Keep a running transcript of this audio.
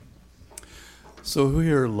So who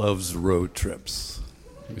here loves road trips?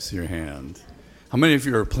 Let me see your hand. How many of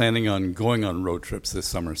you are planning on going on road trips this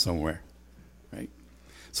summer somewhere? Right.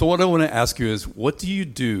 So what I want to ask you is, what do you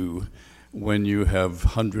do when you have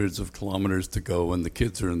hundreds of kilometers to go and the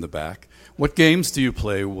kids are in the back? What games do you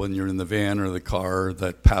play when you're in the van or the car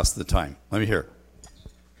that pass the time? Let me hear.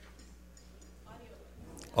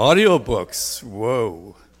 Audiobooks.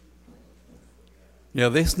 Whoa. Yeah,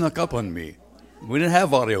 they snuck up on me. We didn't have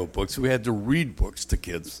audiobooks. We had to read books to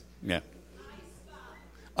kids. Yeah.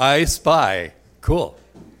 I Spy. Cool.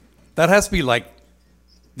 That has to be like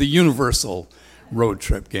the universal road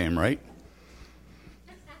trip game, right?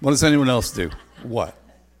 What does anyone else do? What?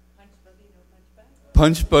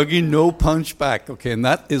 Punch buggy, no punch back. Okay, and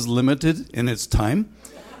that is limited in its time.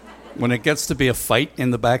 When it gets to be a fight in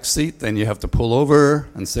the back seat, then you have to pull over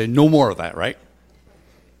and say, no more of that, right?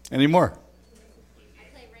 Any more?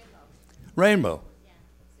 I play Rainbow. Rainbow. Yeah,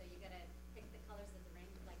 so you gotta pick the colors of the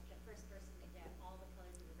rainbow, like the first person to get all the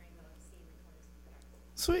colors of the rainbow and see the colors of the dark.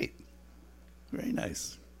 Sweet. Very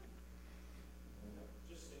nice.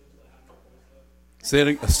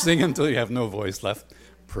 Sing until you have no voice left.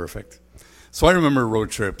 Perfect. So I remember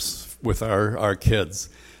road trips with our kids,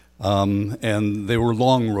 and they were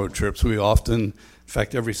long road trips. We often, in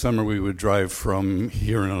fact, every summer we would drive from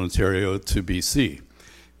here in Ontario to BC,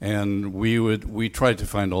 and we tried to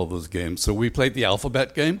find all those games. So we played the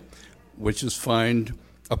alphabet game, which is find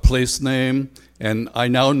a place name, and I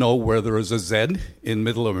now know where there is a Z in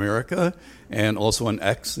Middle America and also an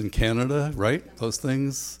X in Canada, right? Those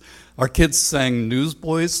things. Our kids sang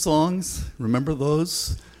Newsboys songs. Remember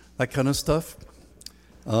those? That kind of stuff.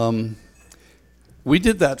 We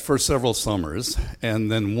did that for several summers,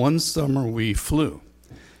 and then one summer we flew.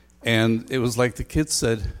 And it was like the kids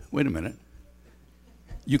said, wait a minute,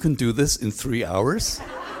 you can do this in 3 hours?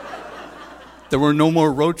 There were no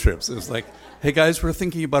more road trips. It was like, hey guys, we're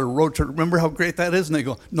thinking about a road trip. Remember how great that is? And they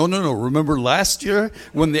go, no. Remember last year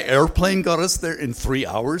when the airplane got us there in 3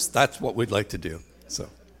 hours? That's what we'd like to do. So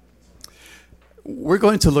we're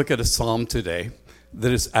going to look at a psalm today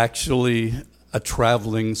that is actually a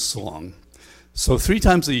traveling song. So 3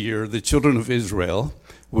 times a year, the children of Israel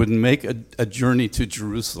would make a journey to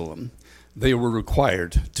Jerusalem. They were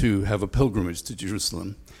required to have a pilgrimage to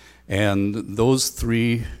Jerusalem. And those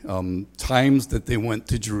 3 times that they went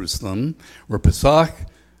to Jerusalem were Pesach,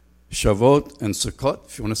 Shavuot, and Sukkot.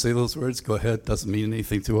 If you want to say those words, go ahead. Doesn't mean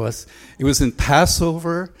anything to us. It was in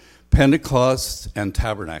Passover, Pentecost, and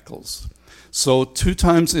Tabernacles. So 2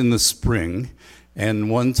 times in the spring and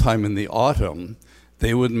 1 time in the autumn,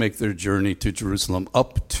 they would make their journey to Jerusalem,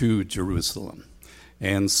 up to Jerusalem.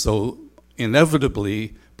 And so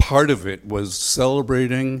inevitably, part of it was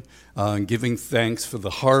celebrating, giving thanks for the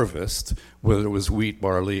harvest, whether it was wheat,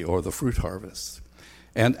 barley, or the fruit harvest.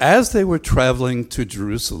 And as they were traveling to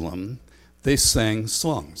Jerusalem, they sang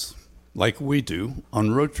songs, like we do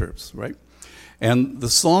on road trips, right? And the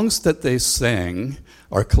songs that they sang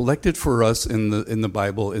are collected for us in the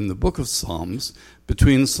Bible, in the book of Psalms,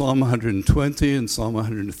 between Psalm 120 and Psalm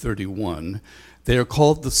 131. They are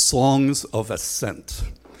called the Songs of Ascent.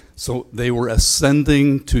 So they were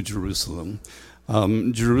ascending to Jerusalem.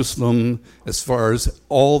 Jerusalem, as far as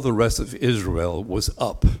all the rest of Israel, was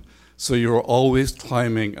up. So you were always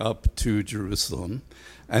climbing up to Jerusalem.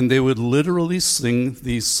 And they would literally sing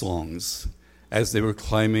these songs as they were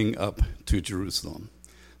climbing up to Jerusalem.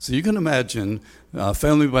 So you can imagine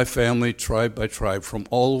family by family, tribe by tribe, from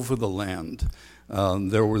all over the land.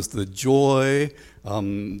 There was the joy,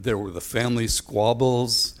 there were the family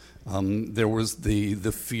squabbles, there was the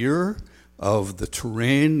fear of the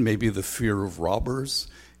terrain, maybe the fear of robbers.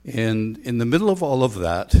 And in the middle of all of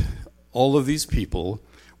that, all of these people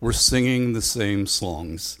were singing the same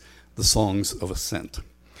songs, the Songs of Ascent.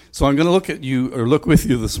 So I'm going to look with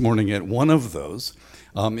you this morning at one of those.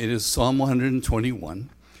 It is Psalm 121.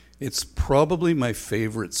 It's probably my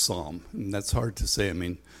favorite psalm, and that's hard to say. I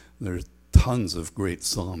mean, there are tons of great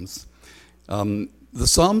psalms. The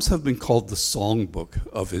Psalms have been called the songbook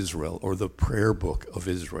of Israel, or the prayer book of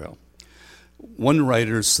Israel. One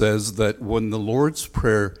writer says that when the Lord's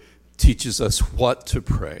Prayer teaches us what to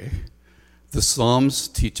pray, the Psalms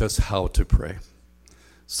teach us how to pray.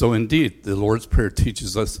 So indeed, the Lord's Prayer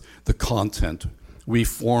teaches us the content. We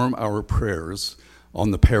form our prayers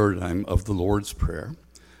on the paradigm of the Lord's Prayer.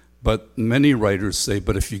 But many writers say,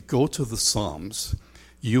 but if you go to the Psalms,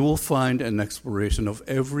 you will find an exploration of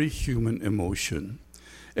every human emotion,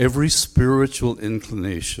 every spiritual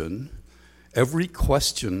inclination, every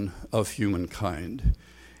question of humankind.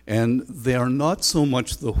 And they are not so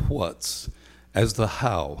much the whats as the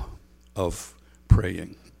how of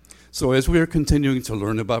praying. So as we are continuing to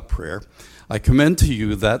learn about prayer, I commend to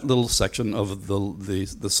you that little section of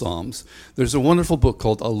the Psalms. There's a wonderful book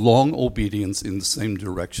called A Long Obedience in the Same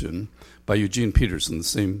Direction by Eugene Peterson, the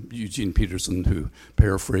same Eugene Peterson who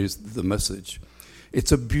paraphrased the Message.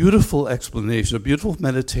 It's a beautiful explanation, a beautiful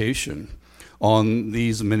meditation on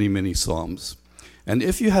these many, many Psalms. And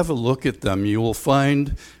if you have a look at them, you will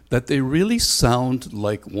find that they really sound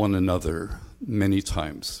like one another many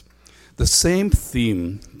times. The same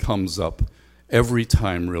theme comes up every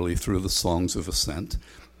time, really, through the Songs of Ascent.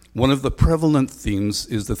 One of the prevalent themes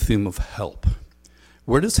is the theme of help.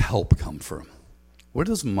 Where does help come from? Where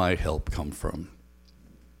does my help come from?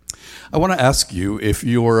 I want to ask you if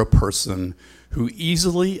you're a person who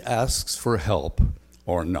easily asks for help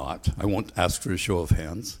or not. I won't ask for a show of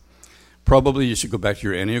hands. Probably you should go back to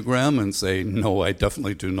your Enneagram and say, no, I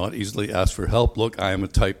definitely do not easily ask for help. Look, I am a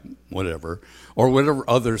type whatever, or whatever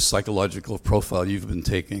other psychological profile you've been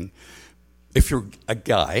taking. If you're a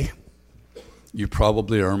guy, you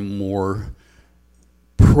probably are more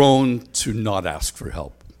prone to not ask for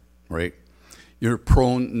help, right? You're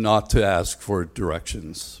prone not to ask for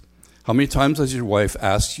directions. How many times has your wife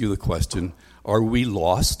asked you the question, are we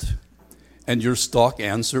lost? And your stock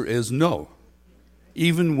answer is no,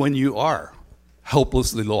 even when you are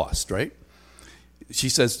helplessly lost, right? She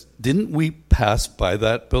says, didn't we pass by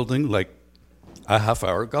that building like a half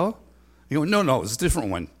hour ago? You go, no, it's a different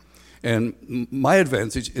one. And my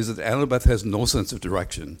advantage is that Annabeth has no sense of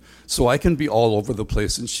direction, so I can be all over the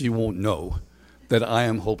place and she won't know that I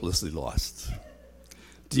am hopelessly lost.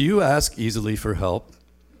 Do you ask easily for help?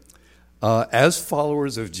 As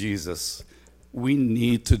followers of Jesus, we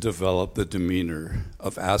need to develop the demeanor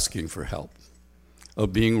of asking for help,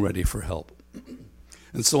 of being ready for help.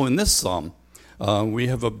 And so in this psalm, we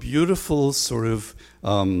have a beautiful sort of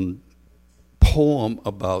poem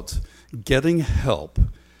about getting help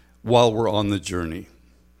while we're on the journey.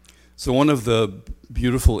 So one of the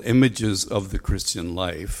beautiful images of the Christian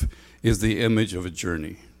life is the image of a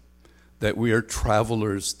journey, that we are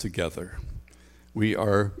travelers together. We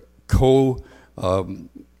are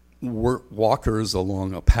walkers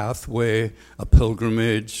along a pathway, a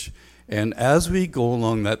pilgrimage, and as we go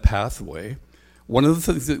along that pathway, one of the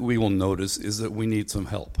things that we will notice is that we need some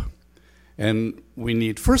help. And we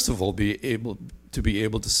need, first of all, be able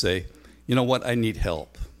to say, you know what, I need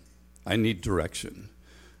help. I need direction.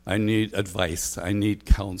 I need advice. I need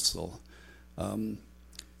counsel. And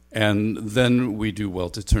then we do well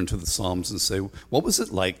to turn to the Psalms and say, what was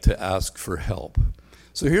it like to ask for help?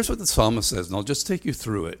 So here's what the psalmist says, and I'll just take you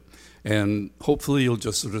through it. And hopefully you'll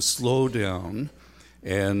just sort of slow down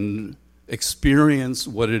and experience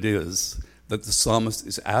what it is that the psalmist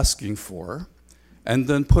is asking for, and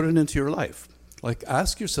then put it into your life. Like,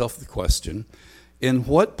 ask yourself the question, in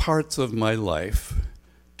what parts of my life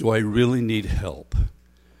do I really need help?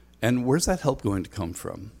 And where's that help going to come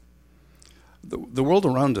from? The world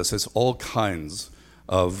around us has all kinds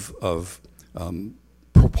of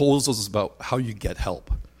proposals about how you get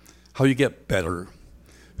help, how you get better,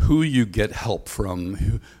 who you get help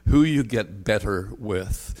from, who you get better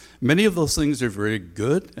with. Many of those things are very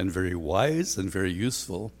good and very wise and very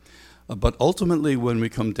useful. But ultimately, when we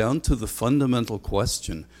come down to the fundamental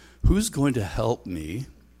question, who's going to help me?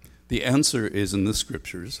 The answer is in the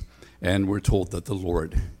scriptures, and we're told that the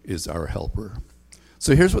Lord is our helper.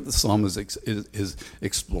 So here's what the psalm is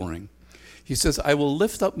exploring. He says, I will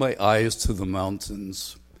lift up my eyes to the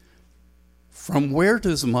mountains. From where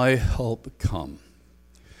does my help come?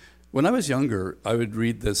 When I was younger, I would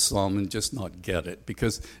read this psalm and just not get it,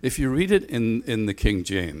 because if you read it in the King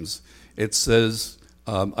James, it says,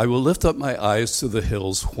 I will lift up my eyes to the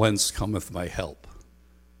hills, whence cometh my help.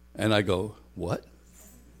 And I go, what?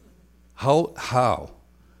 How?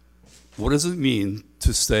 What does it mean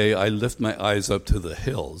to say, I lift my eyes up to the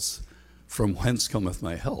hills, from whence cometh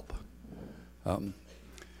my help?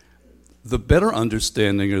 The better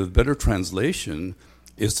understanding, or the better translation,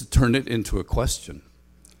 is to turn it into a question.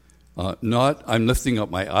 Not, I'm lifting up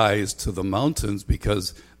my eyes to the mountains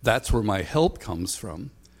because that's where my help comes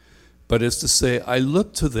from, but it's to say, I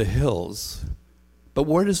look to the hills, but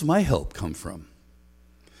where does my help come from?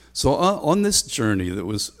 So on this journey that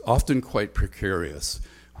was often quite precarious,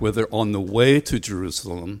 whether on the way to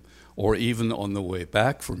Jerusalem or even on the way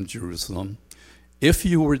back from Jerusalem, if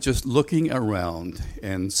you were just looking around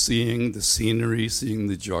and seeing the scenery, seeing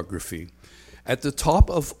the geography, at the top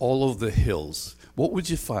of all of the hills, what would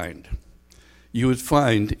you find? You would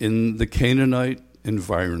find in the Canaanite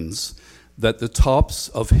environs that the tops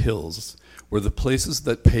of hills were the places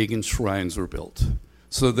that pagan shrines were built.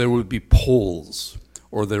 So there would be poles,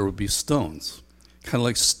 or there would be stones, kind of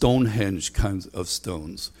like Stonehenge kinds of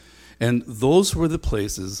stones. And those were the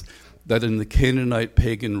places that in the Canaanite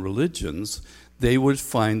pagan religions, they would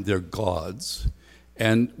find their gods.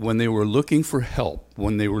 And when they were looking for help,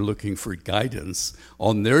 when they were looking for guidance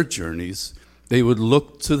on their journeys, they would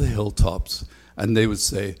look to the hilltops and they would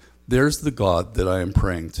say, there's the God that I am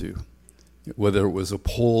praying to, whether it was a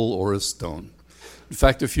pole or a stone. In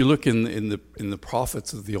fact, if you look in the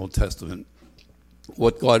prophets of the Old Testament,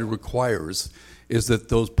 what God requires is that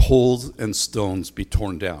those poles and stones be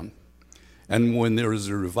torn down. And when there is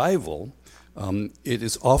a revival, it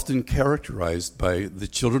is often characterized by the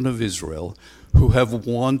children of Israel who have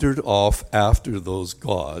wandered off after those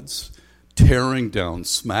gods, tearing down,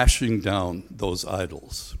 smashing down those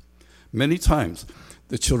idols. Many times,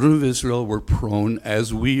 the children of Israel were prone,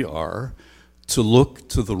 as we are, to look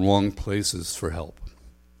to the wrong places for help,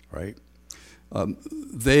 right?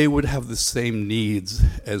 They would have the same needs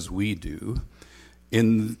as we do.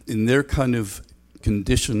 In their kind of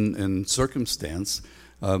condition and circumstance,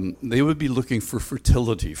 they would be looking for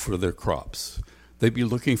fertility for their crops. They'd be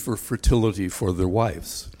looking for fertility for their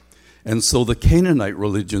wives. And so the Canaanite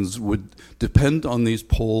religions would depend on these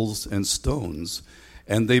poles and stones,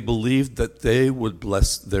 and they believed that they would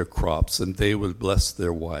bless their crops and they would bless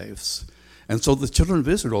their wives. And so the children of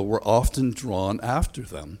Israel were often drawn after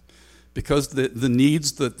them because the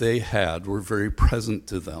needs that they had were very present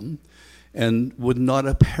to them and would not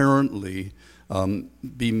apparently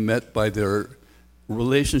be met by their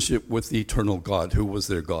relationship with the eternal God, who was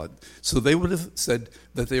their God. So they would have said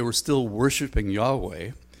that they were still worshiping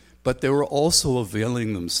Yahweh, but they were also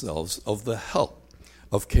availing themselves of the help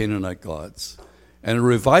of Canaanite gods. And a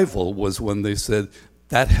revival was when they said,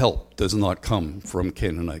 that help does not come from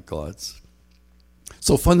Canaanite gods.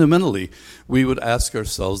 So fundamentally, we would ask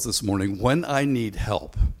ourselves this morning, when I need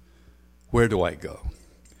help, where do I go?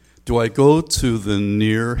 Do I go to the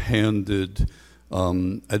near-handed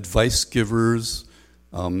advice givers?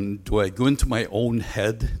 Do I go into my own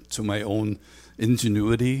head, to my own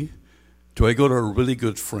ingenuity? Do I go to a really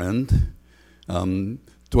good friend?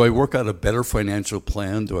 Do I work out a better financial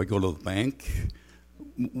plan? Do I go to the bank?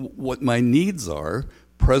 What my needs are,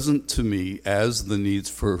 present to me as the needs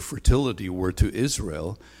for fertility were to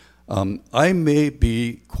Israel, I may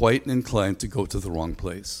be quite inclined to go to the wrong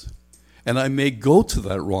place. And I may go to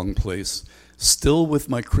that wrong place still with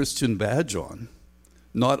my Christian badge on,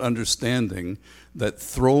 not understanding that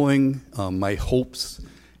throwing my hopes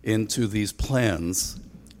into these plans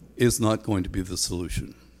is not going to be the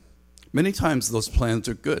solution. Many times those plans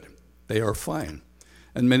are good. They are fine.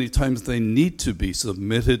 And many times they need to be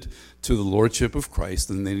submitted to the Lordship of Christ,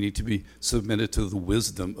 and they need to be submitted to the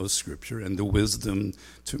wisdom of Scripture and the wisdom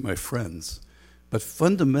to my friends. But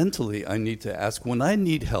fundamentally, I need to ask, when I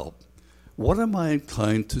need help, what am I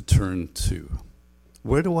inclined to turn to?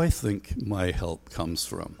 Where do I think my help comes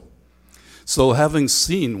from? So having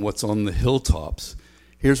seen what's on the hilltops,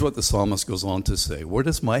 here's what the psalmist goes on to say. Where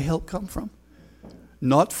does my help come from?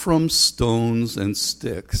 Not from stones and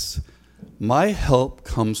sticks. My help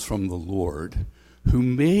comes from the Lord who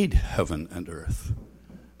made heaven and earth.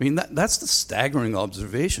 I mean, that's the staggering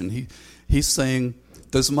observation. He's saying,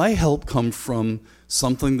 does my help come from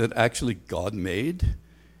something that actually God made?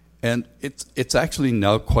 And it's actually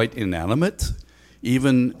now quite inanimate.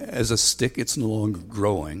 Even as a stick, it's no longer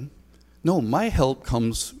growing. No, my help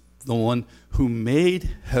comes from the one who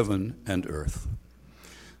made heaven and earth.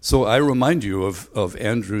 So I remind you of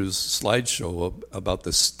Andrew's slideshow about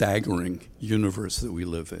the staggering universe that we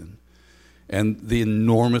live in and the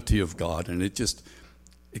enormity of God. And it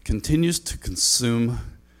continues to consume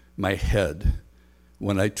my head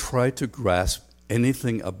when I try to grasp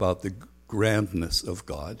anything about the grandness of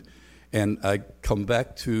God. And I come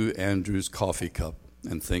back to Andrew's coffee cup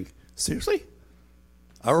and think, seriously?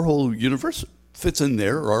 Our whole universe fits in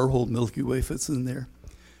there, or our whole Milky Way fits in there?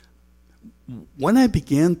 When I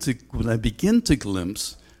begin to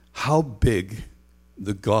glimpse how big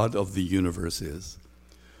the God of the universe is,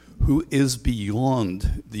 who is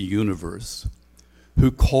beyond the universe,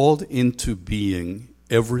 who called into being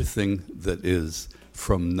everything that is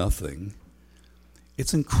from nothing,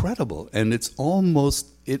 it's incredible, and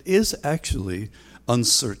it is actually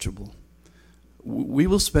unsearchable. We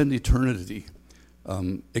will spend eternity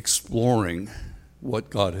exploring what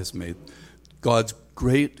God has made, God's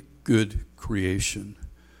great, good creation.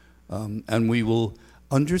 And we will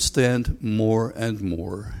understand more and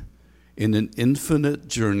more in an infinite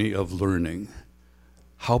journey of learning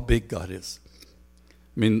how big God is.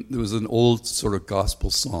 I mean, there was an old sort of gospel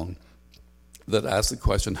song that asked the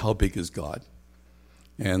question, how big is God?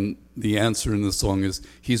 And the answer in the song is,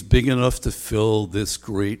 he's big enough to fill this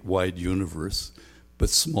great wide universe, but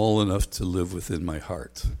small enough to live within my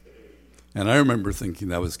heart. And I remember thinking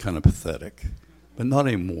that was kind of pathetic, but not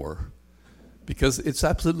anymore, because it's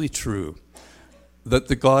absolutely true that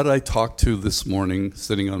the God I talked to this morning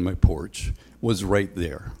sitting on my porch was right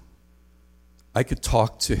there. I could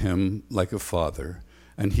talk to him like a father,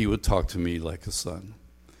 and he would talk to me like a son.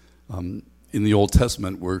 In the Old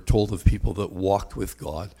Testament, we're told of people that walked with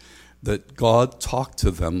God, that God talked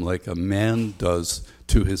to them like a man does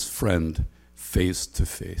to his friend face to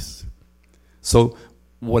face. So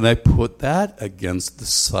when I put that against the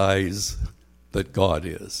size that God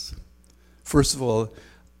is, first of all,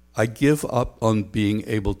 I give up on being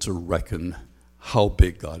able to reckon how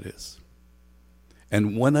big God is.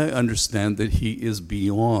 And when I understand that he is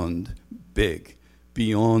beyond big,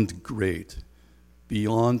 beyond great,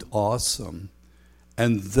 beyond awesome,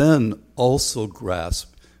 and then also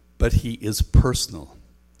grasp, but he is personal.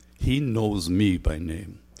 He knows me by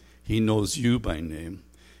name. He knows you by name.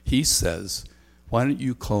 He says, why don't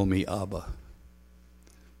you call me Abba?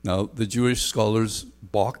 Now, the Jewish scholars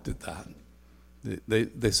balked at that.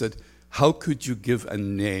 They said, how could you give a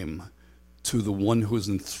name to the one who is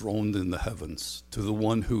enthroned in the heavens, to the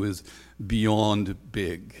one who is beyond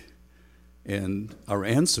big? And our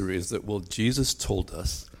answer is that, well, Jesus told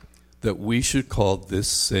us that we should call this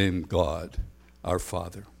same God our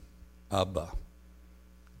Father, Abba,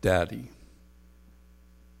 Daddy.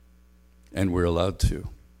 And we're allowed to.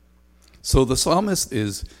 So the psalmist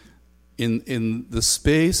is in the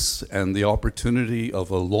space and the opportunity of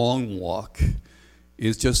a long walk,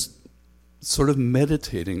 is just sort of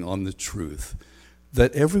meditating on the truth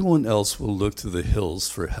that everyone else will look to the hills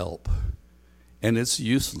for help, and it's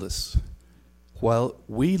useless, while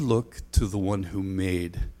we look to the one who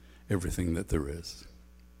made everything that there is.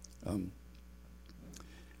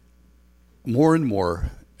 More and more,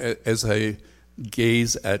 as I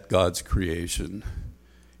gaze at God's creation,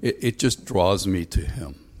 it just draws me to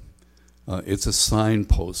him. It's a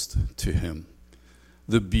signpost to him.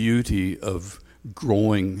 The beauty of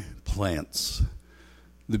growing plants,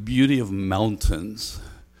 the beauty of mountains,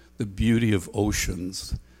 the beauty of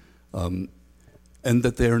oceans, and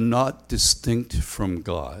that they are not distinct from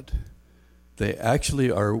God. They actually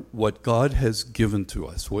are what God has given to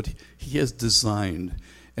us, what he has designed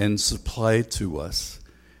and supplied to us.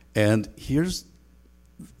 And here's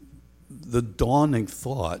the dawning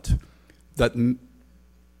thought that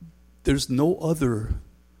there's no other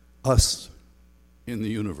us in the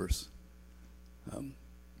universe.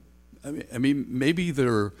 I mean, maybe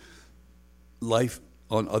there's life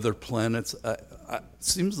on other planets. It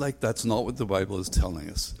seems like that's not what the Bible is telling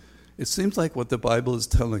us. It seems like what the Bible is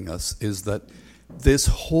telling us is that this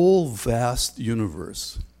whole vast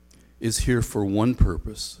universe is here for one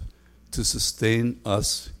purpose, to sustain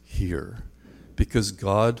us here, because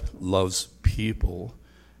God loves people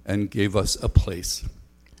and gave us a place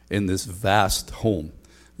in this vast home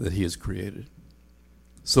that he has created.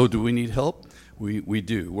 So do we need help? We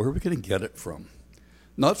do. Where are we going to get it from?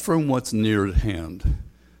 Not from what's near at hand,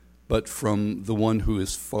 but from the one who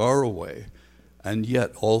is far away and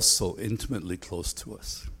yet also intimately close to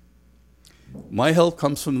us. My help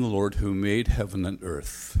comes from the Lord who made heaven and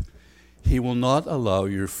earth. He will not allow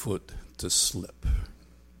your foot to slip.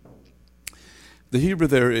 The Hebrew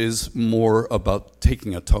there is more about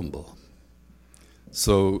taking a tumble.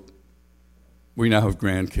 So we now have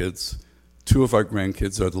grandkids. 2 of our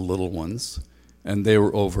grandkids are the little ones, and they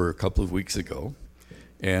were over a couple of weeks ago.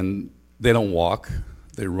 And they don't walk,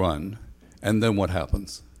 they run. And then what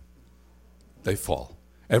happens? They fall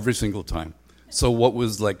every single time. So what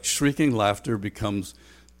was like shrieking laughter becomes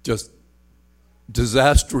just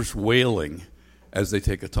disastrous wailing as they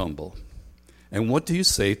take a tumble. And what do you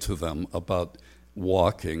say to them about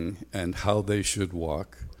walking and how they should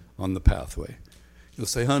walk on the pathway? You'll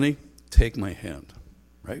say, honey, take my hand,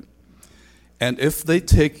 right? And if they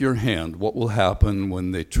take your hand, what will happen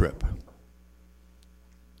when they trip?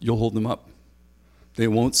 You'll hold them up. They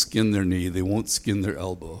won't skin their knee. They won't skin their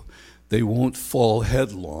elbow. They won't fall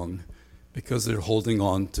headlong because they're holding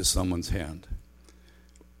on to someone's hand.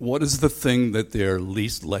 What is the thing that they're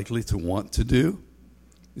least likely to want to do?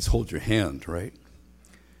 Is hold your hand, right?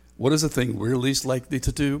 What is the thing we're least likely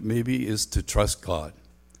to do? Maybe is to trust God.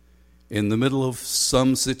 In the middle of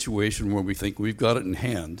some situation where we think we've got it in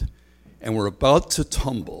hand and we're about to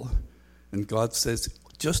tumble, and God says,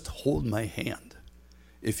 just hold my hand.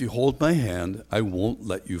 If you hold my hand, I won't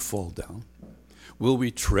let you fall down. Will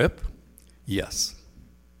we trip? Yes.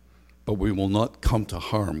 But we will not come to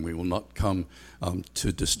harm. We will not come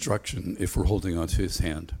to destruction if we're holding on to his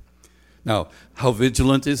hand. Now, how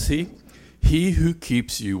vigilant is he? He who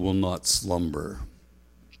keeps you will not slumber.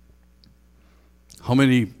 How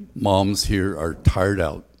many moms here are tired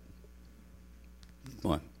out?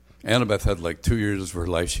 Annabeth had like 2 years of her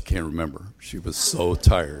life she can't remember. She was so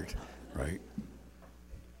tired, right?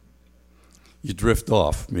 You drift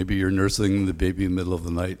off. Maybe you're nursing the baby in the middle of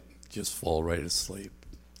the night, just fall right asleep.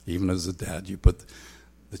 Even as a dad, you put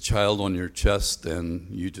the child on your chest and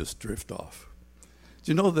you just drift off.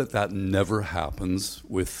 Do you know that that never happens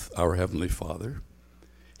with our Heavenly Father?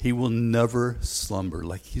 He will never slumber,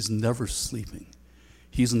 like he's never sleeping.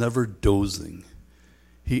 He's never dozing.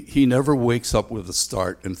 He never wakes up with a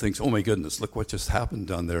start and thinks, oh my goodness, look what just happened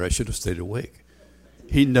down there. I should have stayed awake.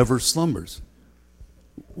 He never slumbers.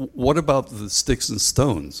 What about the sticks and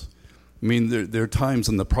stones? I mean, there are times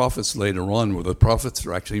in the prophets later on where the prophets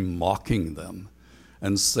are actually mocking them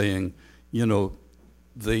and saying, you know,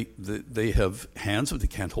 they have hands but they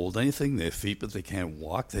can't hold anything. They have feet but they can't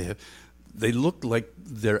walk. They look like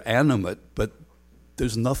they're animate, but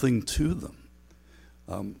there's nothing to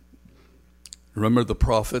them. Remember the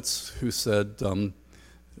prophets who said,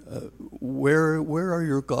 where are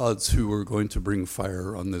your gods who are going to bring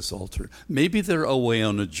fire on this altar? Maybe they're away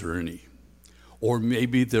on a journey, or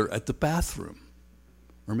maybe they're at the bathroom,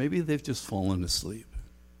 or maybe they've just fallen asleep.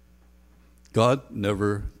 God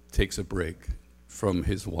never takes a break from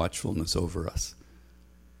his watchfulness over us.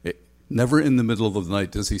 Never in the middle of the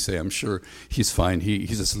night does he say, I'm sure he's fine,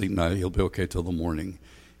 he's asleep now, he'll be okay till the morning.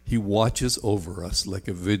 He watches over us like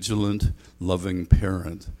a vigilant, loving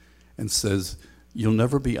parent and says, you'll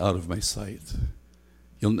never be out of my sight.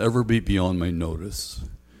 You'll never be beyond my notice.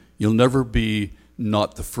 You'll never be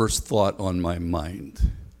not the first thought on my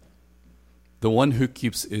mind. The one who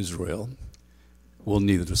keeps Israel will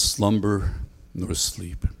neither slumber nor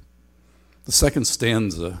sleep. The second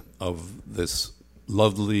stanza of this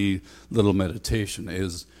lovely little meditation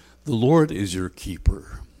is, the Lord is your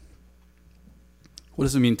keeper. What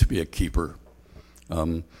does it mean to be a keeper?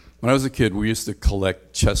 When I was a kid, we used to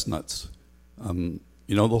collect chestnuts. You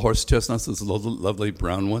know the horse chestnuts, those lovely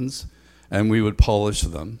brown ones? And we would polish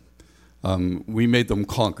them. We made them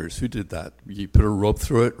conkers. Who did that? You put a rope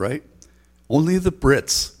through it, right? Only the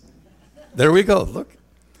Brits. There we go, look.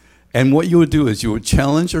 And what you would do is you would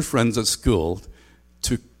challenge your friends at school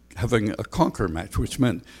to having a conker match, which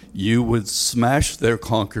meant you would smash their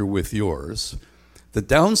conker with yours. The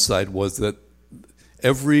downside was that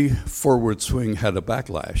every forward swing had a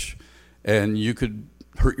backlash, and you could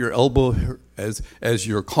hurt your elbow as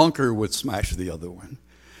your conker would smash the other one.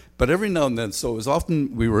 But every now and then, so it was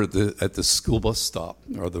often we were at the school bus stop,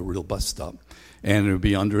 or the real bus stop, and it would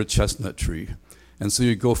be under a chestnut tree. And so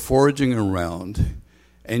you'd go foraging around,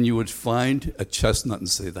 and you would find a chestnut and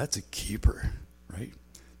say, that's a keeper, right?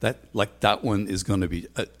 That one is going to be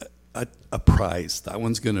a prize. That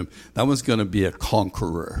one's going to be a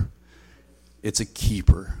conqueror. It's a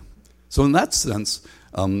keeper. So in that sense,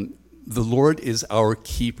 the Lord is our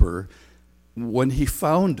keeper. When he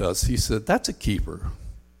found us, he said, that's a keeper.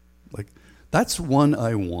 Like, that's one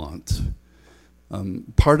I want.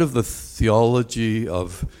 Part of the theology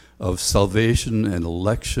of salvation and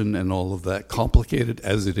election and all of that, complicated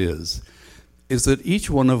as it is that each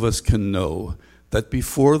one of us can know that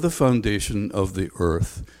before the foundation of the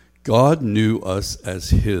earth, God knew us as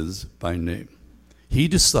his by name. He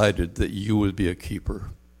decided that you would be a keeper.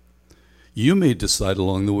 You may decide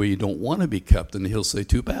along the way you don't want to be kept, and he'll say,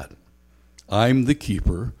 too bad. I'm the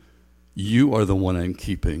keeper. You are the one I'm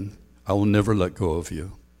keeping. I will never let go of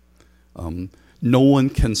you. No one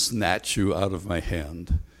can snatch you out of my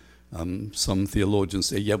hand. Some theologians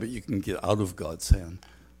say, yeah, but you can get out of God's hand.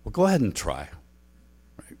 Well, go ahead and try.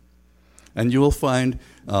 Right? And you will find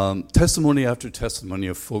testimony after testimony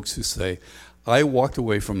of folks who say, I walked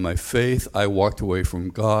away from my faith, I walked away from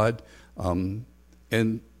God,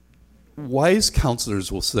 and wise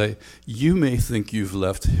counselors will say, you may think you've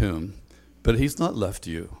left him, but he's not left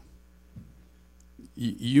you.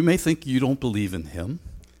 You may think you don't believe in him.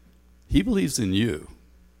 He believes in you,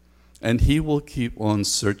 and he will keep on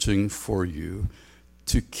searching for you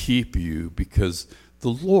to keep you, because the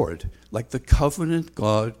Lord, like the covenant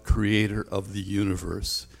God, creator of the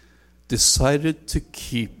universe, decided to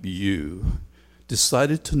keep you,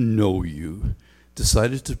 decided to know you,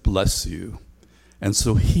 decided to bless you, and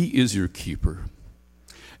so he is your keeper.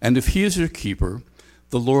 And if he is your keeper,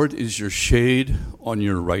 the Lord is your shade on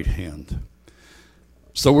your right hand.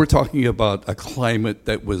 So we're talking about a climate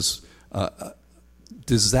that was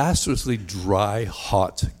disastrously dry,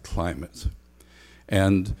 hot climate.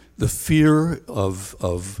 And the fear of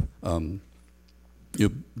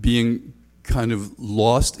being kind of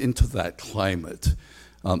lost into that climate,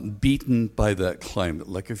 beaten by that climate.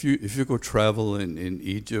 Like if you go travel in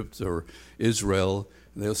Egypt or Israel,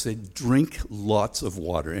 they'll say, drink lots of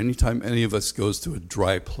water. Anytime any of us goes to a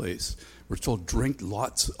dry place, We're told drink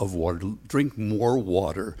lots of water, drink more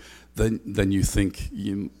water than you think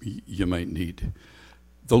you might need.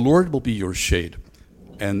 The Lord will be your shade.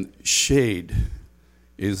 And shade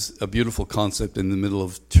is a beautiful concept in the middle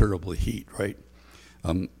of terrible heat, right?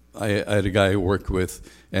 I had a guy I worked with,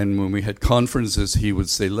 and when we had conferences, he would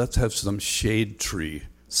say, let's have some shade tree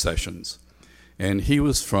sessions. And he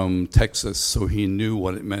was from Texas, so he knew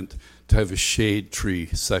what it meant to have a shade tree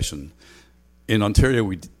session. In Ontario,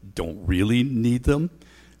 we don't really need them,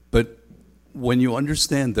 but when you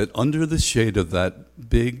understand that under the shade of that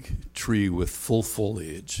big tree with full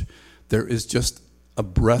foliage, there is just a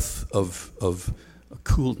breath of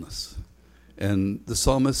coolness. And the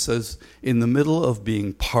psalmist says, in the middle of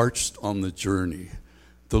being parched on the journey,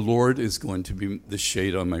 the Lord is going to be the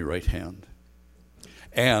shade on my right hand.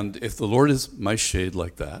 And if the Lord is my shade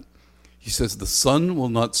like that, he says, the sun will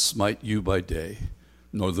not smite you by day,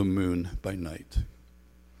 nor the moon by night.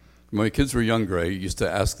 When my kids were younger, I used to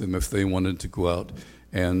ask them if they wanted to go out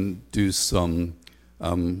and do some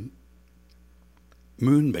moon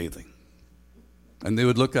bathing. And they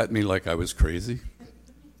would look at me like I was crazy,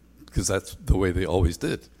 because that's the way they always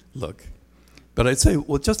did look. But I'd say,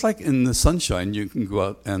 well, just like in the sunshine, you can go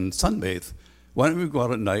out and sunbathe, why don't we go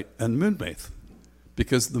out at night and moonbathe?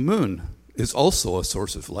 Because the moon is also a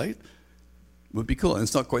source of light. It would be cool, and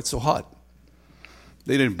it's not quite so hot.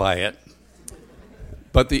 They didn't buy it.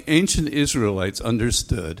 But the ancient Israelites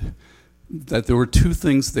understood that there were two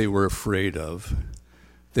things they were afraid of.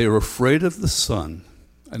 They were afraid of the sun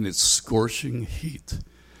and its scorching heat,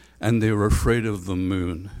 and they were afraid of the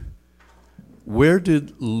moon. Where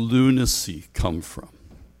did lunacy come from?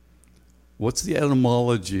 What's the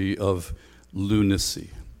etymology of lunacy?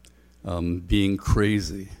 Being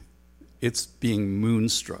crazy. It's being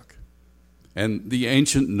moonstruck. And the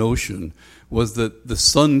ancient notion was that the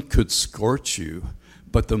sun could scorch you,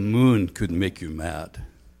 but the moon could make you mad.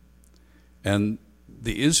 And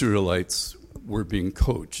the Israelites were being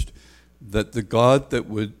coached that the God that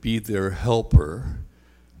would be their helper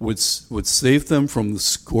would save them from the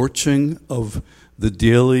scorching of the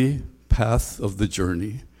daily path of the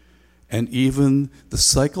journey and even the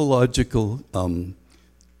psychological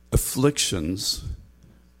afflictions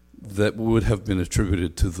that would have been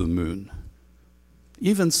attributed to the moon.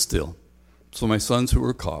 Even still. So my sons who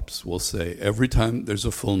are cops will say, every time there's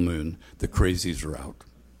a full moon, the crazies are out.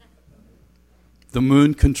 The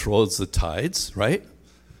moon controls the tides, right?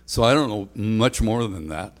 So I don't know much more than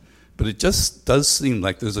that. But it just does seem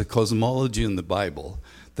like there's a cosmology in the Bible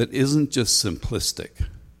that isn't just simplistic.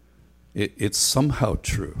 It's somehow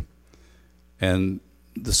true. And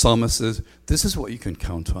the psalmist says, this is what you can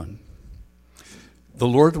count on. The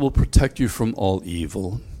Lord will protect you from all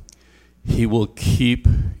evil. He will keep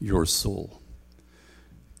your soul.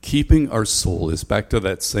 Keeping our soul is back to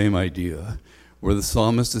that same idea where the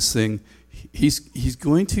psalmist is saying he's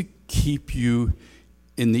going to keep you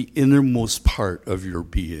in the innermost part of your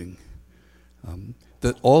being.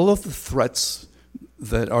 That all of the threats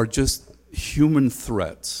that are just human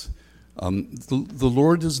threats, the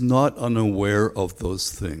Lord is not unaware of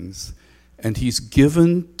those things, and he's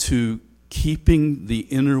given to keeping the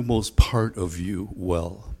innermost part of you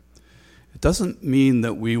well. It doesn't mean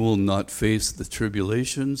that we will not face the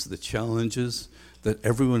tribulations, the challenges that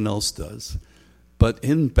everyone else does, but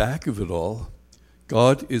in back of it all,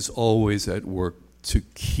 God is always at work to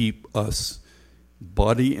keep us,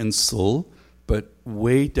 body and soul, but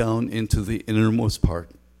way down into the innermost part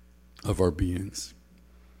of our beings.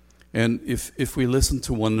 And if we listen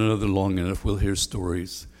to one another long enough, we'll hear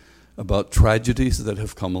stories about tragedies that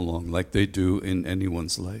have come along, like they do in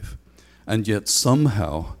anyone's life. And yet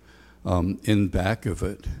somehow, in back of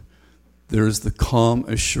it, there is the calm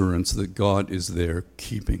assurance that God is there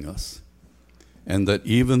keeping us. And that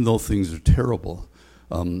even though things are terrible,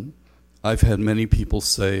 I've had many people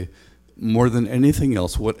say, more than anything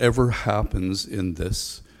else, whatever happens in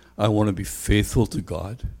this, I want to be faithful to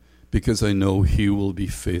God because I know he will be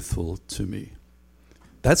faithful to me.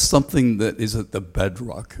 That's something that is at the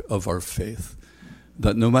bedrock of our faith,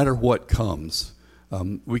 that no matter what comes,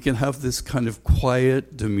 we can have this kind of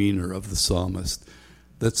quiet demeanor of the psalmist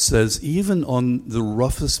that says, even on the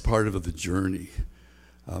roughest part of the journey,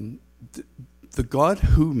 the God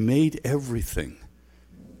who made everything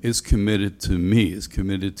is committed to me, is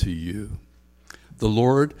committed to you. The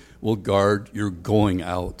Lord will guard your going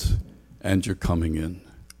out and your coming in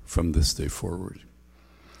from this day forward.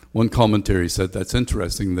 One commentary said, that's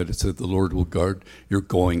interesting that it said the Lord will guard your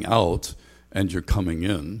going out and your coming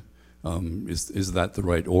in. Is that the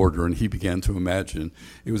right order? And he began to imagine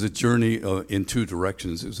it was a journey in two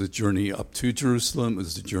directions. It was a journey up to Jerusalem. It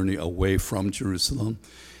was a journey away from Jerusalem.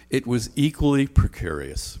 it was equally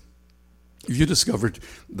precarious. You discovered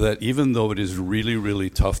that even though it is really, really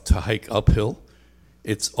tough to hike uphill,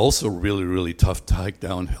 it's also really, really tough to hike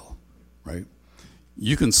downhill, right?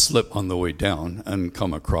 You can slip on the way down and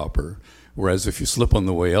come a cropper, whereas if you slip on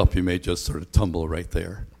the way up, you may just sort of tumble right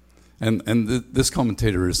there. And this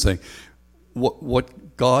commentator is saying,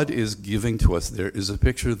 what God is giving to us there is a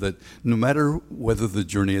picture that no matter whether the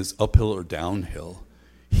journey is uphill or downhill,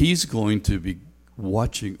 he's going to be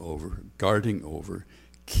watching over, guarding over,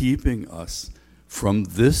 keeping us from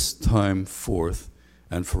this time forth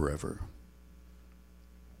and forever.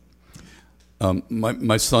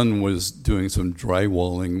 My son was doing some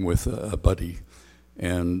drywalling with a buddy,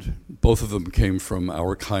 and both of them came from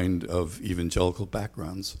our kind of evangelical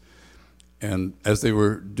backgrounds. And as they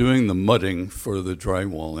were doing the mudding for the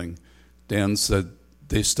drywalling, Dan said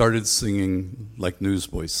they started singing like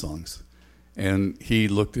Newsboys songs. And he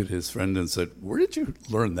looked at his friend and said, "Where did you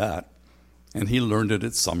learn that?" And he learned it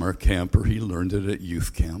at summer camp, or he learned it at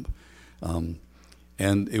youth camp.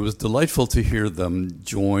 And it was delightful to hear them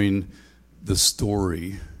join the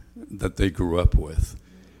story that they grew up with.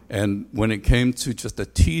 And when it came to just a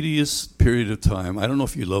tedious period of time, I don't know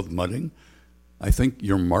if you love mudding. I think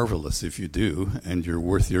you're marvelous if you do, and you're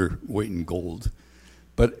worth your weight in gold.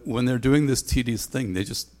 But when they're doing this tedious thing, they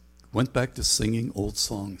just went back to singing old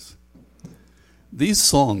songs. These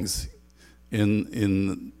songs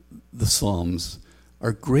in the Psalms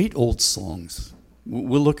are great old songs.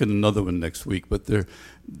 We'll look at another one next week, but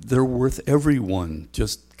they're worth every one,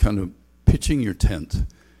 just kind of pitching your tent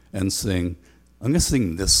and saying, I'm going to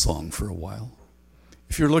sing this song for a while.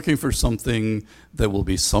 If you're looking for something that will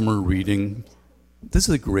be summer reading, this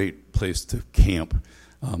is a great place to camp,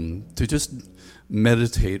 to just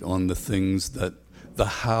meditate on the things that the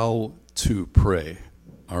how to pray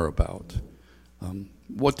are about.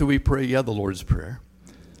 What do we pray? Yeah, the Lord's Prayer.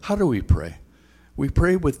 How do we pray? We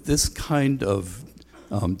pray with this kind of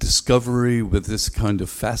discovery, with this kind of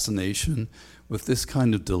fascination, with this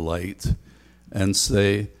kind of delight, and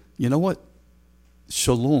say, you know what?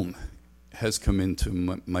 Shalom has come into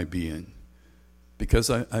my being, because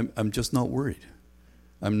I'm just not worried.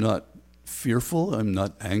 I'm not fearful. I'm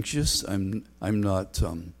not anxious. I'm not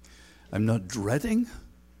dreading.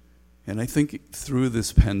 And I think through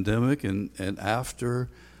this pandemic and after,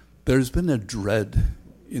 there's been a dread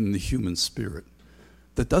in the human spirit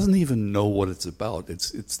that doesn't even know what it's about.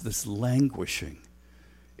 It's this languishing.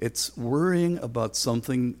 It's worrying about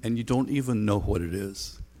something and you don't even know what it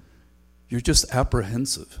is. You're just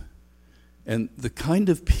apprehensive. And the kind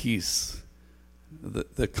of peace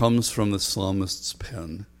that comes from the psalmist's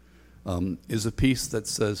pen is a peace that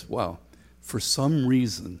says, wow, for some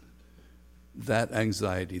reason, that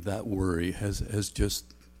anxiety, that worry has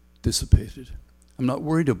just dissipated. I'm not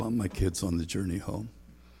worried about my kids on the journey home.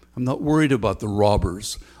 I'm not worried about the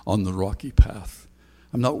robbers on the rocky path.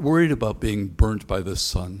 I'm not worried about being burnt by the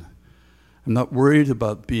sun. I'm not worried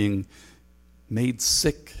about being made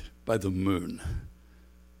sick by the moon,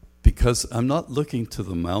 because I'm not looking to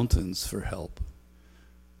the mountains for help.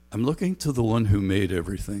 I'm looking to the one who made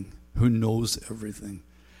everything, who knows everything,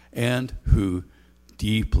 and who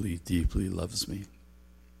deeply, deeply loves me.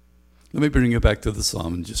 Let me bring you back to the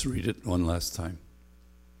psalm and just read it one last time.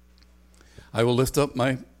 I will lift up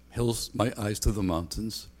my eyes to the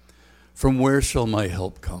mountains. From where shall my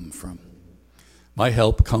help come from? My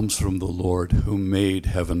help comes from the Lord who made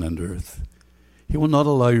heaven and earth. He will not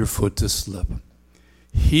allow your foot to slip.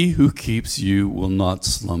 He who keeps you will not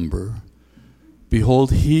slumber.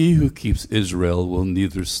 Behold, he who keeps Israel will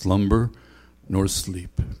neither slumber nor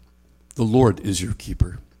sleep. The Lord is your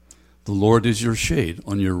keeper. The Lord is your shade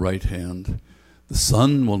on your right hand. The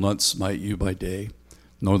sun will not smite you by day,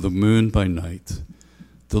 nor the moon by night.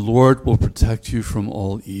 The Lord will protect you from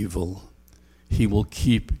all evil. He will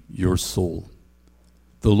keep your soul.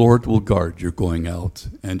 The Lord will guard your going out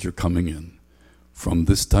and your coming in from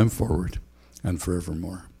this time forward and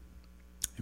forevermore.